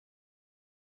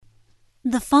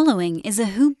The following is a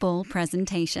Hoop Ball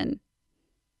presentation.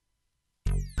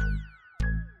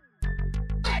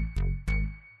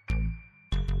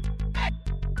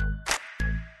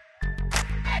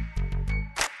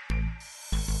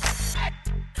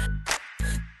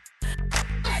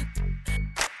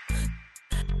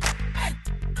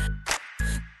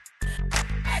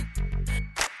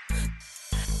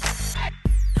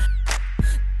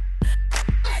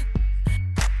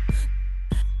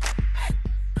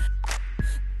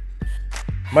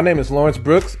 My name is Lawrence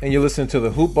Brooks, and you're listening to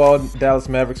the Hoop Ball Dallas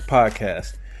Mavericks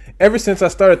podcast. Ever since I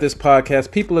started this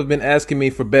podcast, people have been asking me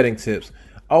for betting tips.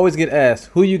 I always get asked,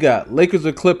 who you got, Lakers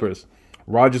or Clippers,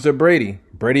 Rodgers or Brady,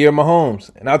 Brady or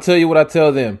Mahomes? And I'll tell you what I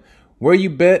tell them. Where you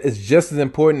bet is just as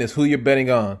important as who you're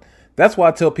betting on. That's why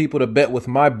I tell people to bet with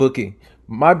MyBookie.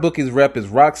 MyBookie's rep is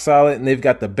rock solid, and they've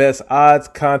got the best odds,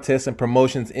 contests, and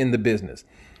promotions in the business.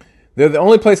 They're the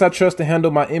only place I trust to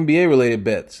handle my NBA-related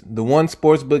bets. The one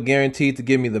sportsbook guaranteed to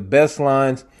give me the best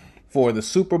lines for the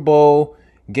Super Bowl,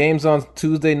 games on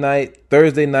Tuesday night,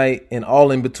 Thursday night, and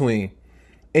all in between.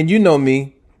 And you know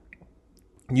me.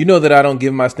 You know that I don't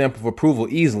give my stamp of approval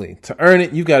easily. To earn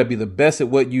it, you got to be the best at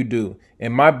what you do.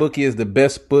 And MyBookie is the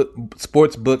best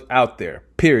sports book out there,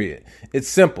 period. It's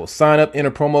simple. Sign up, enter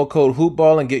promo code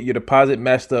HoopBall, and get your deposit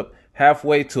matched up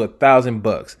halfway to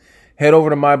 $1,000. Head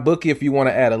over to MyBookie if you want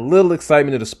to add a little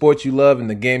excitement to the sports you love and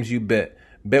the games you bet.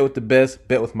 Bet with the best.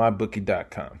 Bet with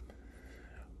MyBookie.com.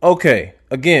 Okay,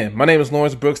 again, my name is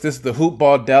Lawrence Brooks. This is the Hoop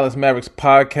Ball Dallas Mavericks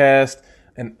podcast,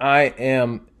 and I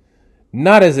am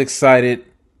not as excited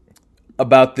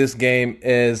about this game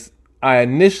as I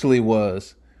initially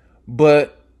was.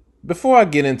 But before I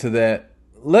get into that,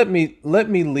 let me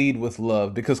lead with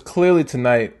love, because clearly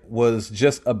tonight was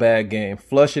just a bad game.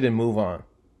 Flush it and move on.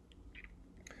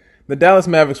 The Dallas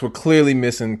Mavericks were clearly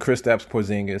missing Kristaps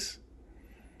Porzingis.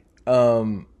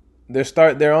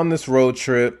 They're on this road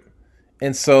trip,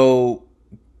 and so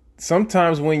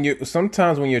sometimes when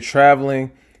you're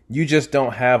traveling, you just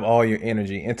don't have all your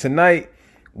energy. And tonight,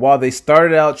 while they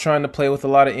started out trying to play with a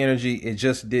lot of energy, it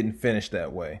just didn't finish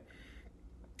that way.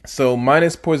 So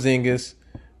minus Porzingis,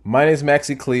 minus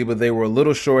Maxi Kleber, they were a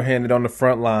little shorthanded on the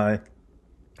front line,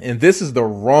 and this is the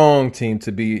wrong team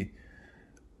to be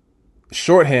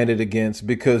shorthanded against,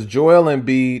 because Joel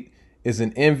Embiid is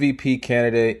an MVP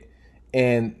candidate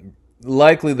and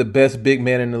likely the best big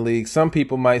man in the league. Some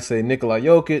people might say Nikola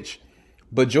Jokic,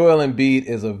 but Joel Embiid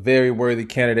is a very worthy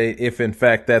candidate if in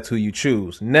fact that's who you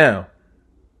choose. Now,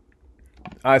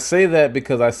 I say that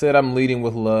because I said I'm leading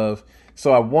with love,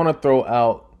 so I want to throw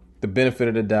out the benefit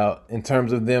of the doubt in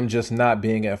terms of them just not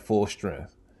being at full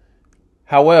strength.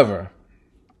 However,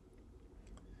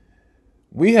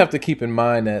 we have to keep in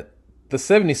mind that the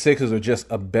 76ers are just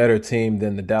a better team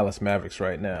than the Dallas Mavericks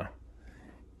right now.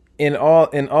 In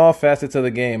all facets of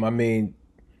the game, I mean,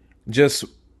 just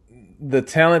the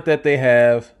talent that they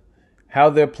have, how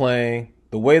they're playing,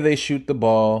 the way they shoot the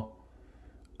ball,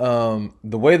 the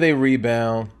way they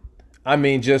rebound. I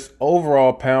mean, just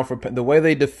overall pound for pound, the way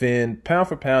they defend, pound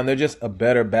for pound, they're just a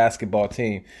better basketball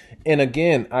team. And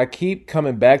again, I keep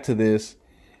coming back to this,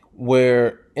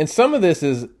 and some of this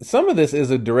is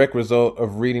a direct result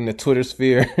of reading the Twitter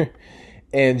sphere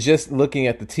and just looking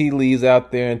at the tea leaves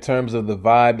out there in terms of the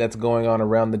vibe that's going on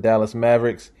around the Dallas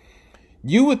Mavericks.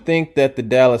 You would think that the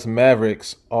Dallas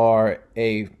Mavericks are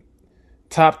a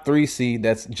top 3 seed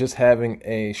that's just having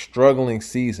a struggling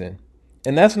season.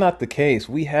 And that's not the case.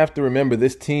 We have to remember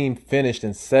this team finished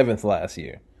in 7th last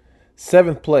year.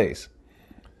 7th place.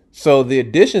 So the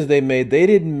additions they made, they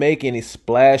didn't make any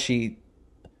splashy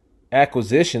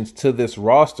acquisitions to this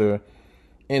roster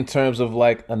in terms of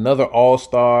like another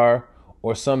all-star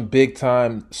or some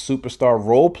big-time superstar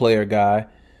role player guy.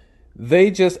 They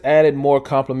just added more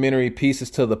complementary pieces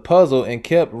to the puzzle and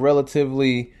kept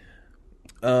relatively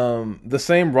the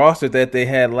same roster that they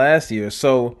had last year.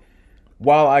 So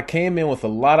while I came in with a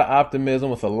lot of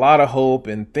optimism, with a lot of hope,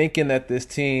 and thinking that this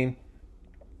team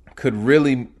could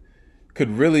really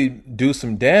do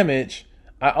some damage,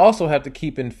 I also have to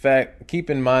keep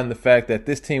in mind the fact that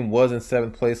this team was in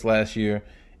 7th place last year,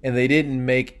 and they didn't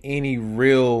make any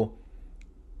real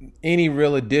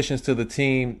additions to the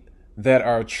team that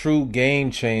are true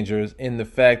game changers, in the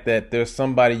fact that there's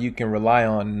somebody you can rely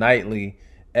on nightly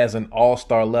as an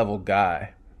all-star level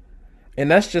guy. And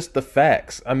that's just the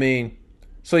facts. I mean,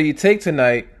 so you take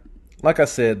tonight, like I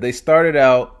said, they started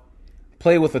out,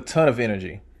 played with a ton of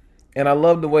energy, and I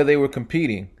loved the way they were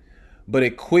competing. But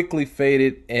it quickly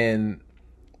faded, and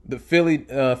the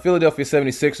Philadelphia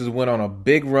 76ers went on a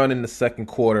big run in the second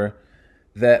quarter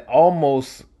that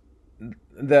almost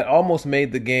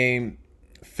made the game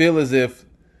feel as if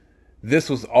this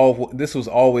was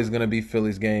always going to be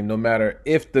Philly's game, no matter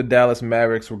if the Dallas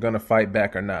Mavericks were going to fight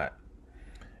back or not.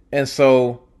 And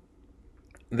so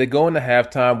they go into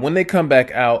halftime. When they come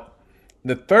back out,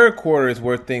 the third quarter is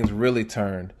where things really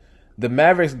turned. The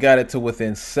Mavericks got it to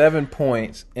within 7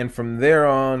 points, and from there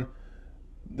on,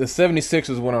 the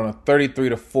 76ers went on a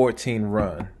 33-14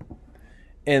 run.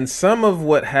 And some of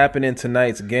what happened in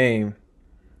tonight's game,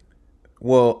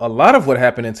 well, a lot of what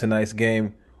happened in tonight's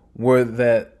game were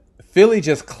that Philly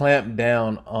just clamped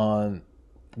down on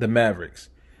the Mavericks.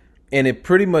 And it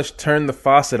pretty much turned the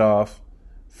faucet off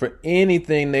for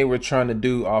anything they were trying to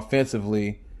do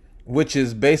offensively, which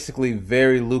is basically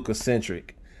very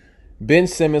Luka-centric. Ben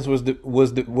Simmons was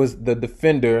the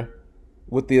defender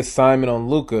with the assignment on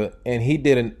Luka, and he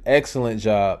did an excellent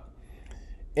job.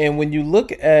 And when you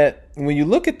look at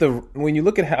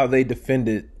how they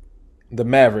defended the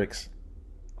Mavericks,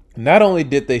 not only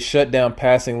did they shut down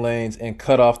passing lanes and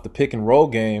cut off the pick and roll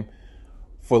game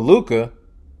for Luka,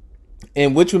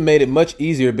 and which would made it much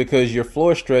easier because your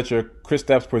floor stretcher,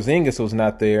 Kristaps Porzingis, was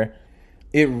not there.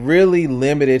 It really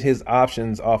limited his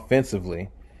options offensively.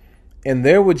 And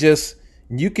there were just,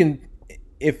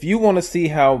 if you want to see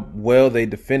how well they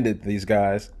defended these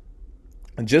guys,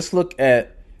 just look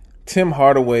at Tim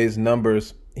Hardaway's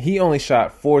numbers. He only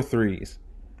shot 4 threes.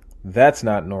 That's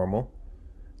not normal.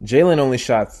 Jalen only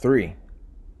shot 3.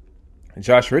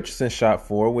 Josh Richardson shot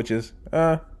 4, which is,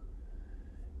 it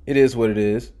is what it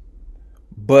is.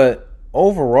 But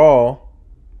overall,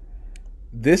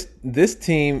 this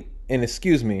team, and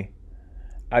excuse me,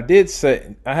 I did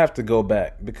say, I have to go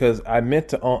back because I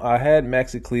had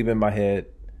Maxi Kleber in my head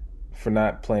for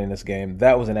not playing this game.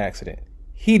 That was an accident.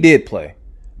 He did play.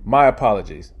 My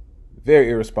apologies. Very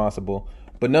irresponsible.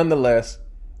 But nonetheless,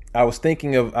 I was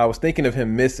thinking of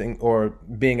him missing or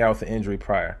being out with an injury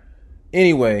prior.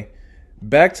 Anyway,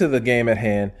 back to the game at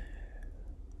hand.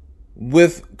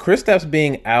 With Kristaps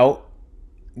being out,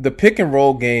 the pick and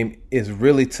roll game is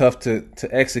really tough to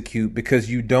execute because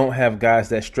you don't have guys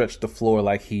that stretch the floor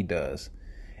like he does.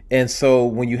 And so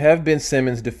when you have Ben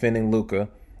Simmons defending Luka,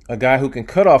 a guy who can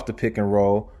cut off the pick and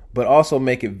roll, but also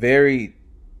make it very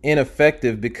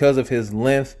ineffective because of his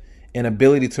length and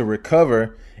ability to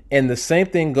recover. And the same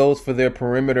thing goes for their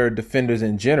perimeter defenders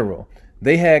in general.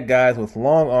 They had guys with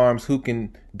long arms who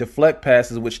can deflect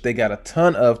passes, which they got a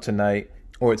ton of tonight,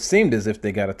 or it seemed as if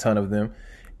they got a ton of them.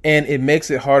 And it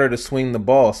makes it harder to swing the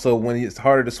ball. So when it's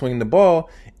harder to swing the ball,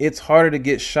 it's harder to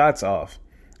get shots off.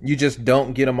 You just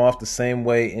don't get them off the same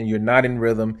way, and you're not in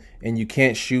rhythm, and you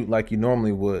can't shoot like you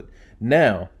normally would.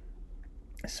 Now,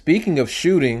 speaking of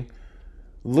shooting,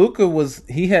 Luka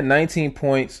had 19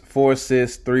 points, 4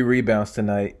 assists, 3 rebounds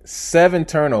tonight, 7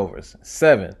 turnovers,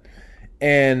 7.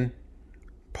 And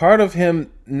part of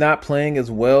him not playing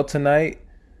as well tonight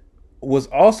was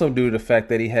also due to the fact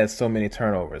that he had so many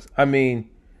turnovers. I mean,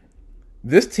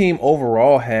 this team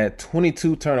overall had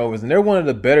 22 turnovers, and they're one of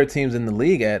the better teams in the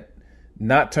league at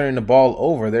not turning the ball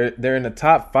over. They're in the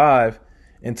top 5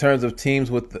 in terms of teams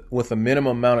with a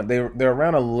minimum amount. They're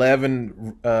around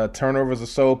 11 turnovers or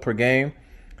so per game,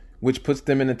 which puts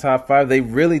them in the top 5. They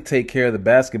really take care of the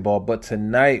basketball, but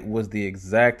tonight was the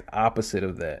exact opposite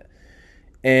of that.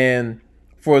 And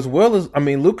for as well as, I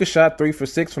mean, Luka shot 3 for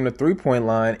 6 from the 3-point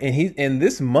line, and in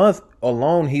this month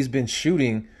alone, he's been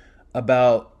shooting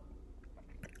about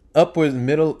upwards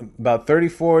middle, about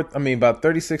 36,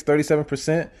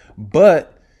 37%.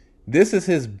 But this is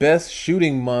his best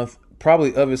shooting month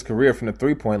probably of his career from the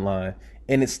 3-point line.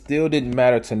 And it still didn't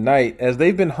matter tonight as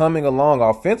they've been humming along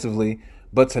offensively.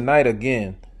 But tonight,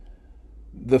 again,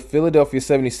 the Philadelphia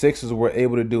 76ers were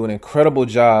able to do an incredible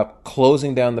job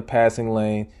closing down the passing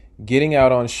lane, getting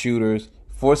out on shooters,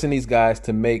 forcing these guys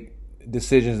to make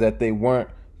decisions that they weren't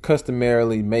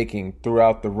customarily making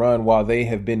throughout the run while they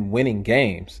have been winning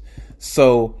games.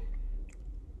 So,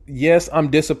 yes,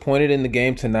 I'm disappointed in the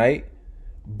game tonight,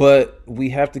 but we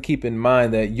have to keep in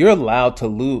mind that you're allowed to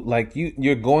lose. Like,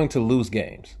 you're going to lose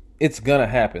games. It's going to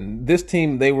happen. This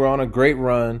team, they were on a great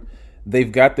run.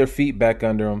 They've got their feet back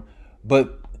under them,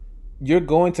 but you're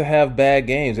going to have bad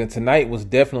games, and tonight was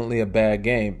definitely a bad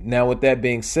game. Now, with that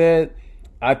being said,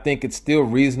 I think it's still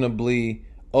reasonably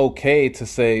okay to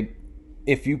say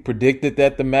if you predicted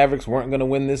that the Mavericks weren't going to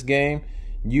win this game,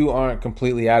 you aren't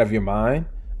completely out of your mind.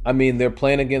 I mean, they're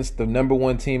playing against the number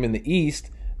 1 team in the East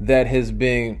that has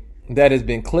been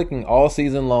clicking all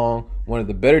season long, one of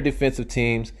the better defensive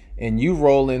teams, and you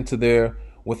roll into there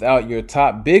without your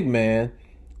top big man,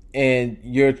 and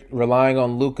you're relying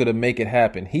on Luka to make it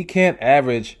happen. He can't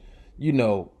average,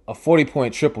 a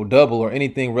 40-point triple-double or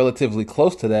anything relatively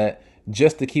close to that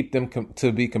just to keep them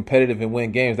to be competitive and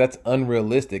win games. That's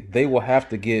unrealistic. They will have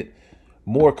to get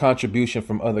more contribution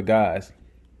from other guys.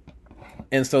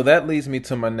 And so that leads me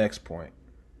to my next point.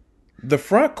 The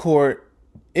front court,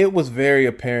 it was very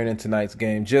apparent in tonight's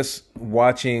game, just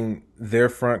watching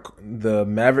the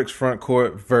Mavericks front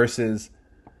court versus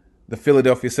the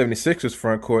Philadelphia 76ers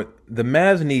front court. The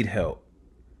Mavs need help.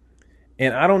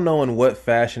 And I don't know in what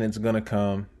fashion it's going to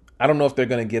come. I don't know if they're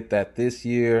going to get that this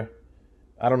year.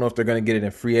 I don't know if they're going to get it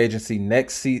in free agency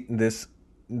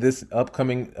this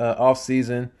upcoming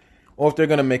offseason, or if they're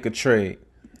going to make a trade.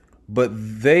 But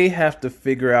they have to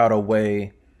figure out a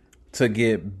way to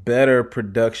get better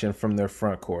production from their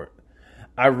front court.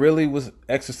 I really was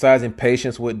exercising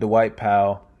patience with Dwight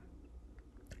Powell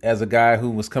as a guy who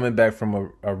was coming back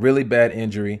from a really bad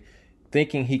injury,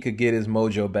 thinking he could get his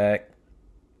mojo back.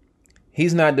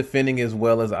 He's not defending as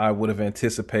well as I would have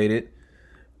anticipated.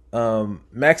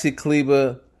 Maxi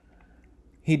Kleber,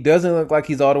 he doesn't look like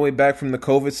he's all the way back from the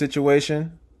COVID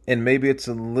situation, and maybe it's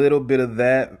a little bit of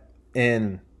that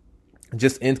and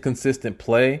just inconsistent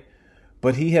play,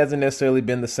 but he hasn't necessarily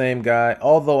been the same guy.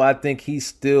 Although I think I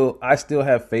still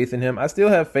have faith in him. I still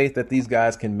have faith that these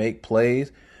guys can make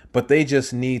plays, but they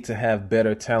just need to have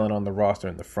better talent on the roster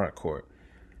in the front court.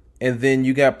 And then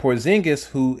you got Porzingis,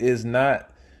 who is not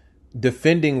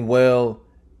defending well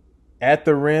at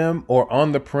the rim or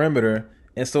on the perimeter.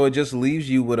 And so it just leaves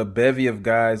you with a bevy of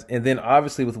guys. And then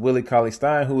obviously with Willie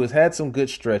Cauley-Stein, who has had some good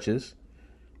stretches,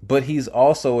 but he's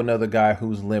also another guy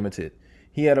who's limited.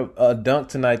 He had a dunk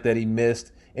tonight that he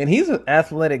missed. And he's an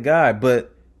athletic guy,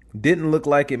 but didn't look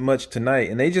like it much tonight.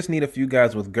 And they just need a few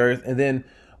guys with girth. And then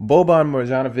Boban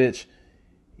Marjanovic,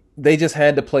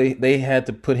 they had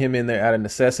to put him in there out of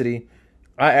necessity.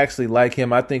 I actually like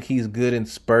him. I think he's good in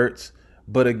spurts.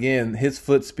 But again, his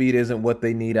foot speed isn't what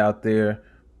they need out there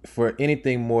for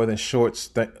anything more than short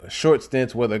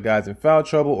stints, whether a guy's in foul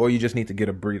trouble or you just need to get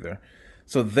a breather.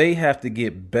 So they have to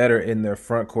get better in their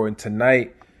front court. And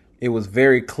tonight, it was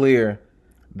very clear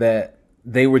that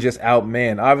they were just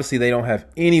outmanned. Obviously, they don't have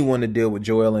anyone to deal with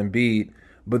Joel Embiid.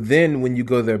 But then when you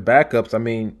go to their backups, I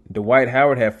mean, Dwight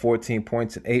Howard had 14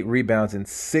 points and 8 rebounds in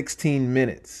 16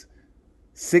 minutes.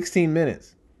 16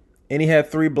 minutes. And he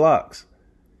had 3 blocks.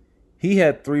 He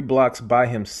had 3 blocks by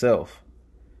himself.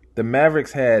 The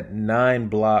Mavericks had 9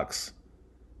 blocks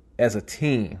as a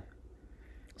team.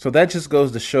 So that just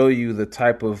goes to show you the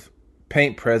type of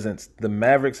paint presence the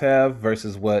Mavericks have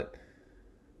versus what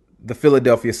the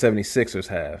Philadelphia 76ers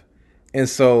have. And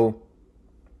so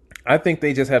I think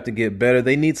they just have to get better.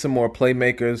 They need some more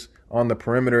playmakers on the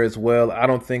perimeter as well. I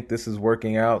don't think this is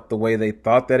working out the way they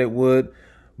thought that it would.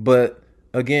 But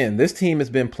again, this team has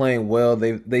been playing well.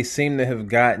 They seem to have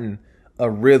gotten a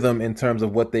rhythm in terms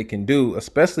of what they can do,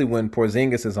 especially when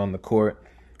Porzingis is on the court.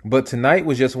 But tonight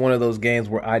was just one of those games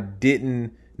where I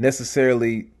didn't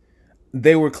necessarily –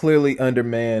 they were clearly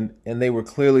undermanned, and they were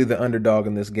clearly the underdog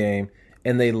in this game,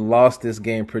 and they lost this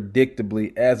game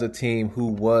predictably as a team who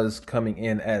was coming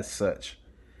in as such.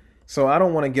 So I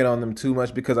don't want to get on them too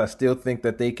much because I still think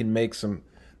that they can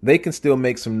still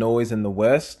make some noise in the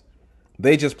West.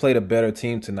 They just played a better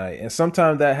team tonight, and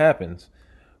sometimes that happens.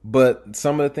 But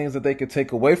some of the things that they could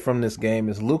take away from this game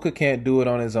is Luka can't do it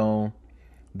on his own.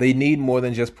 They need more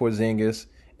than just Porzingis,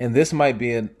 and this might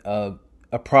be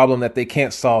a problem that they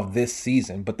can't solve this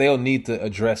season, but they'll need to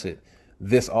address it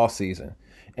this offseason.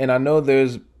 And I know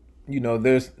there's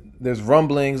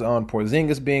rumblings on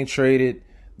Porzingis being traded.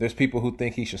 There's people who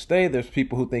think he should stay. There's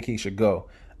people who think he should go.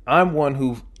 I'm one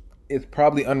who it's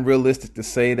probably unrealistic to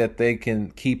say that they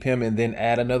can keep him and then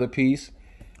add another piece.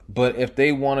 But if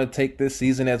they want to take this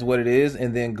season as what it is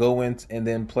and then go in and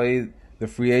then play the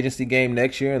free agency game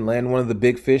next year and land one of the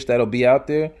big fish that'll be out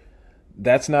there,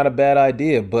 that's not a bad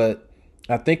idea. But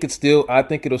I think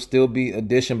it'll still be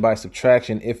addition by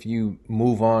subtraction if you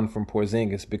move on from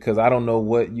Porzingis, because I don't know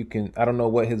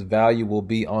what his value will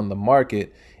be on the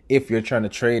market if you're trying to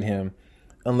trade him,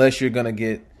 unless you're going to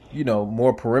get,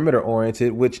 more perimeter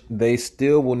oriented, which they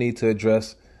still will need to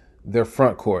address their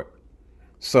front court.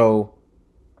 So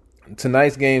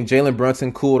tonight's game, Jalen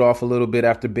Brunson cooled off a little bit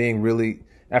after playing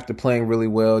really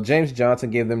well. James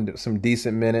Johnson gave them some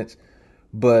decent minutes,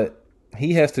 but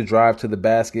he has to drive to the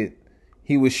basket.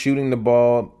 He was shooting the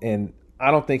ball, and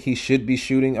I don't think he should be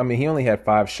shooting. I mean, he only had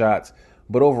 5 shots,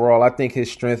 but overall, I think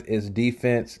his strength is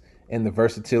defense and the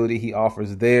versatility he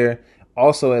offers there.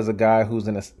 Also, as a guy who's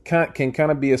can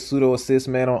kind of be a pseudo assist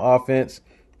man on offense,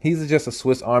 he's just a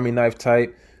Swiss Army knife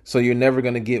type, so you're never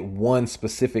going to get one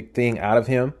specific thing out of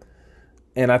him.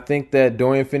 And I think that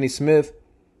Dorian Finney-Smith,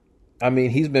 I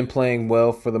mean, he's been playing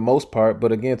well for the most part,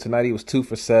 but again, tonight he was 2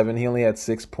 for 7. He only had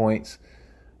 6 points.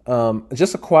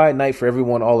 Just a quiet night for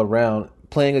everyone all around.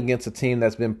 playing against a team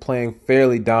that's been playing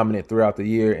fairly dominant throughout the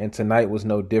year, and tonight was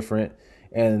no different.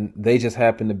 And they just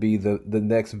happen to be the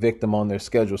next victim on their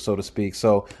schedule, so to speak.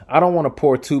 So I don't want to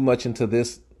pour too much into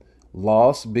this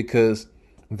loss because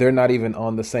they're not even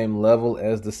on the same level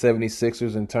as the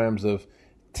 76ers in terms of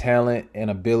talent and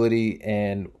ability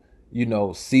and,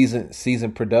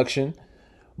 season production.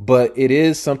 But it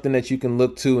is something that you can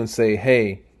look to and say,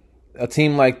 hey, a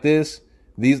team like this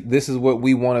is what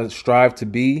we want to strive to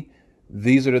be.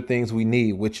 These are the things we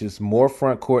need, which is more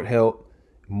front court help,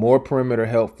 more perimeter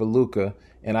help for Luka,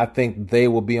 and I think they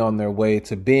will be on their way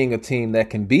to being a team that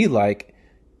can be like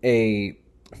a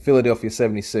Philadelphia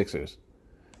 76ers.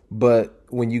 But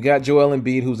when you got Joel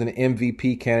Embiid, who's an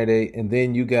MVP candidate, and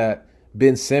then you got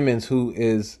Ben Simmons, who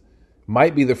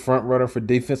might be the front runner for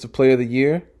Defensive Player of the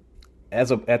Year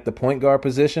at the point guard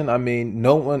position. I mean,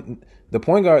 no one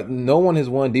has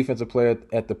won Defensive Player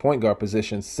at the point guard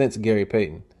position since Gary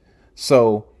Payton.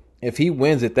 So if he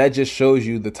wins it, that just shows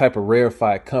you the type of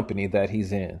rarefied company that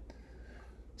he's in.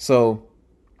 So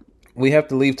we have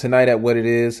to leave tonight at what it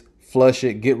is, flush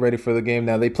it, get ready for the game.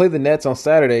 Now, they play the Nets on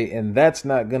Saturday, and that's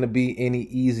not going to be any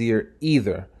easier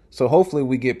either. So hopefully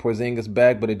we get Porzingis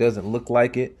back, but it doesn't look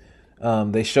like it.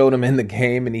 They showed him in the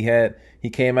game, and he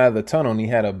came out of the tunnel, and he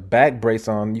had a back brace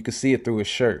on. You could see it through his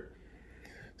shirt.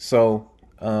 So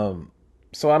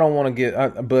I don't want to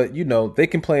get, but they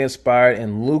can play inspired,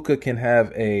 and Luka can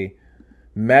have a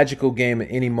magical game at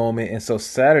any moment, and so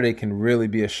Saturday can really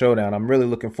be a showdown. I'm really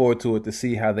looking forward to it to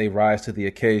see how they rise to the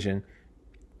occasion,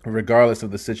 regardless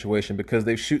of the situation, because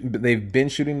they've been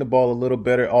shooting the ball a little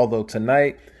better. Although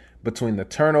tonight, between the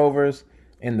turnovers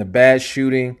and the bad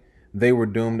shooting, they were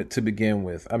doomed to begin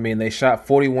with. I mean, they shot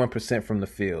 41% from the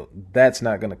field. That's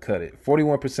not going to cut it.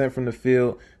 41% from the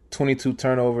field, 22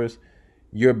 turnovers.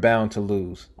 You're bound to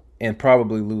lose, and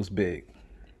probably lose big.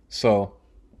 So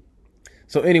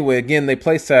anyway, again, they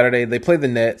play Saturday. They play the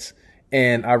Nets,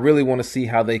 and I really want to see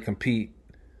how they compete.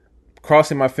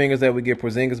 Crossing my fingers that we get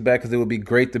Porzingis back, because it would be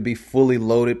great to be fully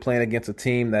loaded playing against a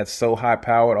team that's so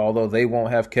high-powered, although they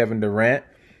won't have Kevin Durant.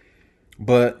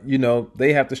 But,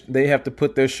 they have to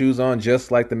put their shoes on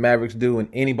just like the Mavericks do, and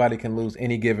anybody can lose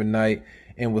any given night.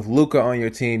 And with Luka on your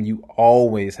team, you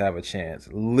always have a chance.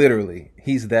 Literally,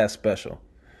 he's that special.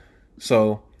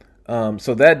 So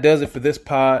that does it for this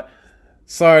pod.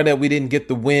 Sorry that we didn't get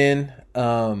the win.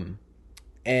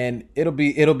 And it'll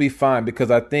be fine, because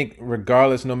I think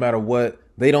regardless, no matter what,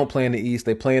 they don't play in the East,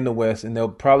 they play in the West, and they'll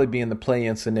probably be in the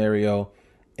play-in scenario,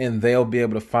 and they'll be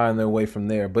able to find their way from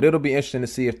there. But it'll be interesting to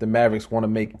see if the Mavericks want to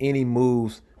make any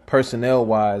moves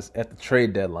personnel-wise at the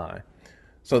trade deadline.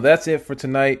 So that's it for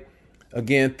tonight.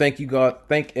 Again, thank you, God.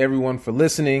 Thank everyone for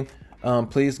listening.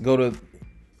 Please go to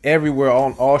everywhere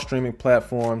on all streaming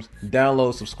platforms.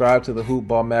 Download, subscribe to the Hoop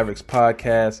Ball Mavericks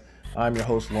podcast. I'm your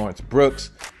host, Lawrence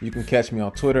Brooks. You can catch me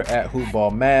on Twitter at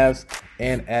HoopBallMavs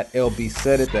and at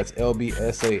LBSaidit. That's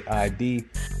LBSaidit.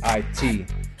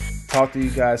 Talk to you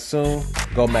guys soon.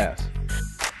 Go Mavs.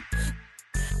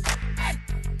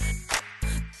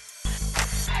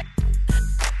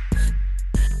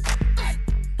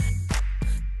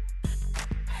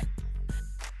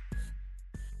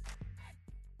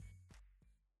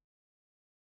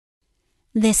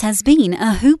 This has been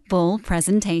a Hoop Ball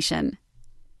presentation.